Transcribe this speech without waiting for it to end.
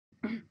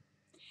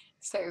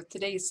So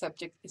today's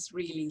subject is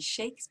really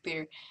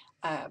Shakespeare,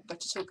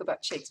 but to talk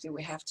about Shakespeare,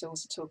 we have to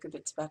also talk a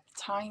bit about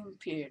the time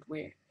period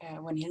where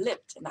when he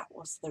lived, and that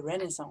was the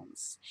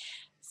Renaissance.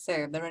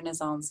 So the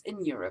Renaissance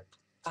in Europe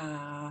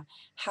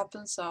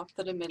happens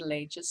after the Middle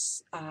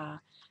Ages,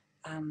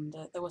 and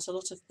there was a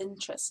lot of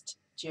interest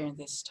during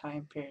this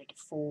time period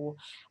for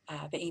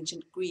the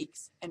ancient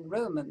Greeks and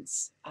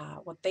Romans,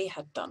 what they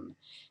had done,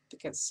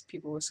 because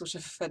people were sort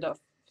of fed up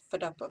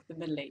of the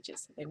Middle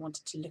Ages. They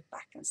wanted to look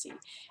back and see,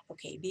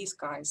 okay, these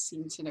guys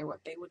seem to know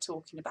what they were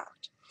talking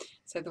about.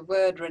 So the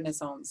word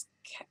Renaissance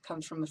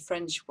comes from a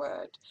French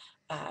word,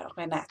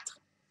 renaître,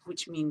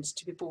 which means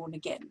to be born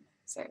again.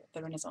 So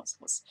the Renaissance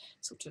was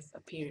sort of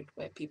a period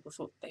where people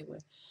thought they were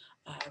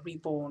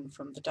reborn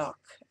from the dark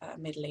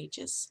Middle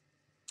Ages.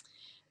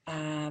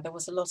 There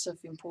was a lot of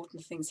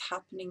important things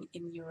happening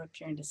in Europe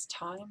during this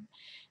time.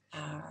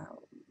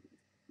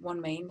 One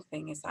main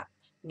thing is that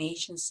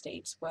nation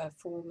states were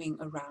forming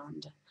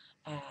around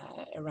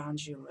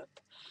Europe.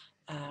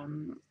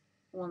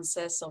 One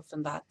says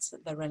often that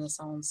the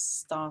Renaissance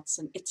starts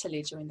in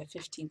Italy during the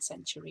 15th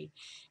century,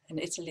 and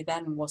Italy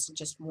then wasn't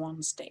just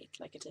one state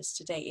like it is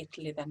today.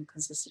 Italy then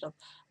consisted of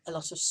a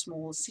lot of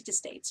small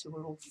city-states who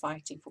were all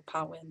fighting for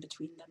power in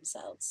between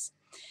themselves.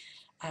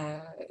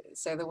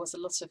 So there was a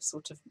lot of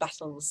sort of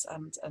battles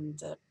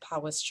and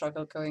power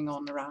struggle going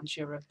on around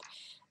Europe,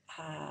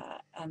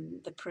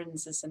 and the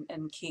princes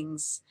and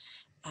kings,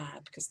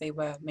 because they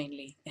were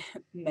mainly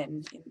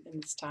men in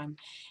this time,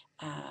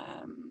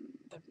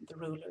 the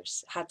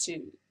rulers had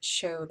to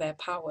show their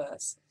power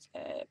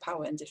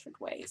in different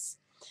ways.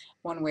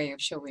 One way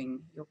of showing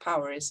your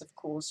power is, of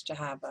course, to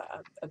have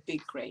a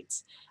big,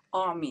 great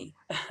army,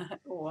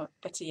 or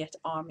better yet,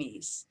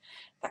 armies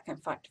that can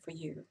fight for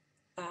you.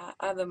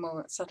 Other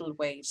more subtle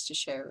ways to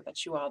show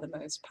that you are the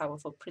most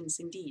powerful prince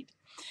indeed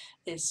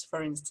is,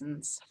 for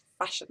instance,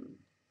 fashion,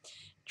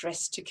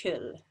 dress to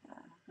kill,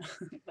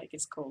 like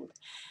it's called.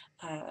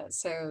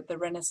 So the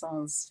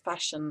Renaissance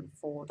fashion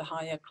for the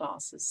higher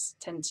classes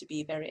tend to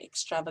be very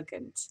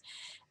extravagant.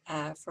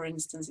 For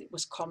instance, it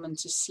was common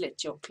to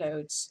slit your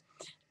clothes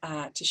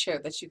to show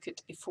that you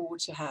could afford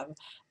to have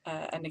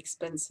an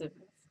expensive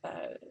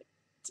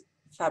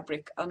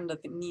fabric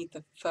underneath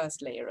the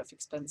first layer of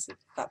expensive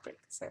fabric.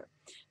 So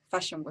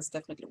fashion was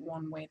definitely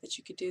one way that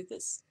you could do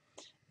this.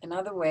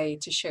 Another way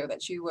to show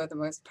that you were the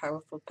most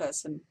powerful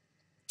person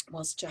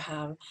was to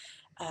have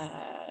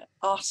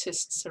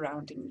artists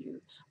surrounding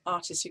you,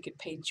 artists who could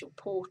paint your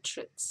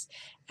portraits,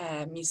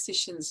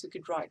 musicians who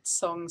could write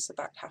songs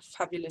about how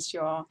fabulous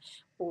you are,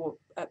 or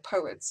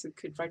poets who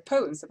could write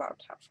poems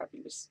about how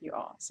fabulous you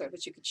are, so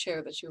that you could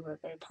show that you were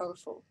very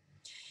powerful.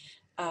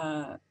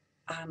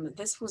 And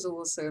this was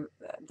also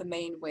the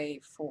main way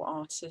for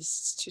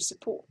artists to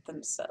support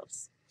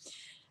themselves.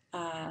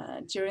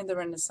 During the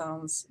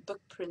Renaissance,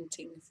 book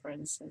printing, for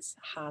instance,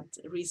 had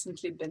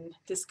recently been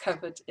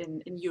discovered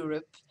in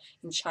Europe.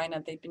 In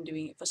China, they've been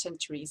doing it for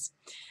centuries.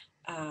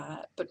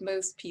 But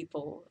most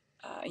people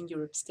in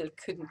Europe still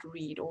couldn't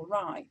read or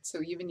write.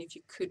 So even if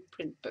you could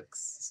print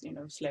books,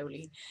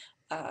 slowly,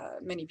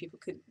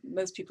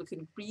 most people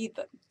couldn't read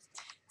them.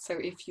 So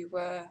if you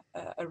were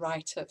a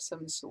writer of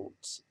some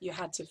sort, you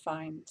had to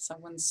find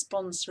someone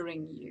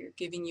sponsoring you,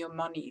 giving you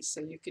money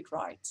so you could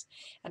write,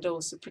 and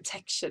also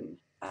protection,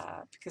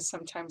 because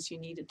sometimes you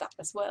needed that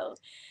as well.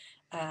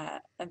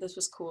 And this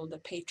was called the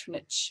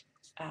patronage,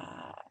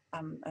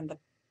 and the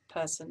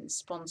person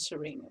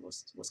sponsoring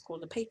was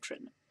called a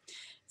patron.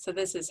 So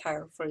this is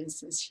how, for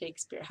instance,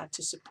 Shakespeare had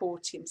to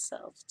support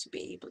himself to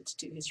be able to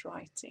do his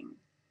writing.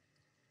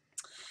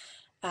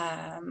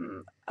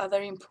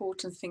 Other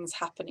important things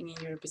happening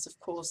in Europe is, of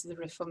course, the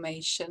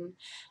Reformation,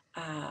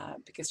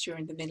 because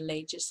during the Middle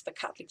Ages, the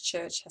Catholic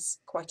Church has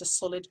quite a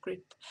solid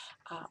grip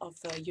of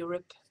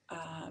Europe,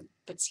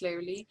 but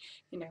slowly,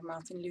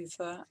 Martin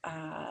Luther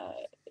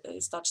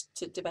starts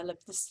to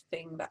develop this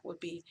thing that would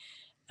be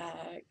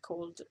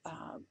called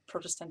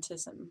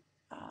Protestantism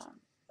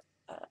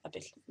a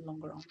bit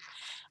longer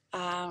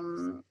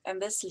on.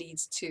 And this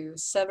leads to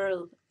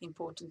several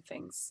important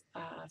things.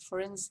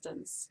 For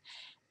instance,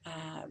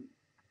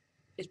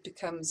 it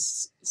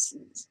becomes,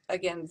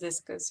 again, this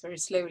goes very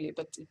slowly,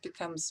 but it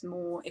becomes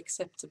more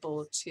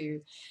acceptable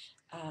to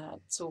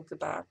talk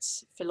about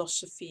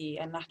philosophy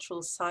and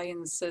natural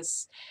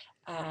sciences.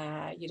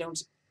 You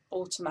don't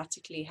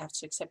automatically have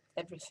to accept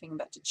everything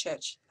that the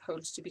church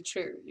holds to be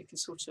true. You can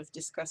sort of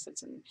discuss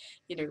it and,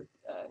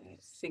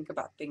 think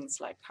about things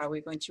like how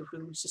we're going to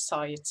rule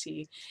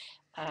society.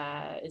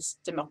 Is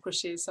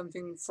democracy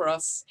something for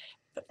us?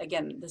 But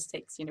again, this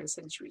takes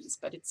centuries.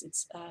 But it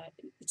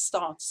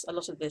starts. A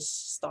lot of this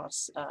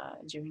starts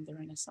during the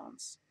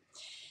Renaissance.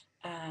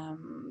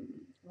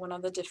 One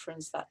other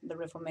difference that the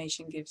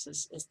Reformation gives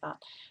us is that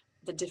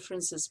the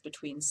differences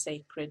between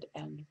sacred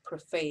and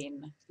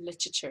profane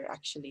literature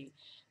actually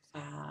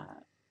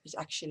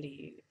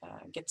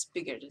gets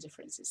bigger. The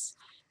differences.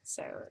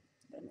 So,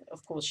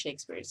 of course,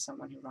 Shakespeare is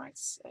someone who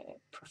writes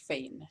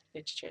profane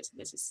literature. So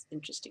this is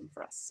interesting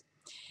for us.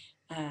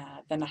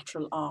 The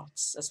natural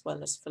arts as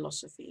well as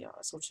philosophy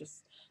are sort of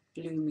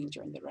blooming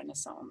during the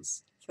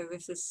Renaissance. So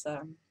this is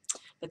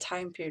the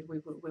time period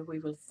where we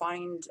will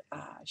find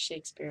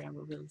Shakespeare, and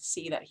we will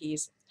see that he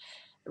is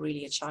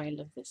really a child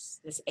of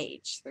this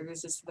age. So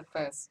this is the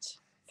first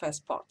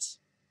part.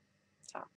 So.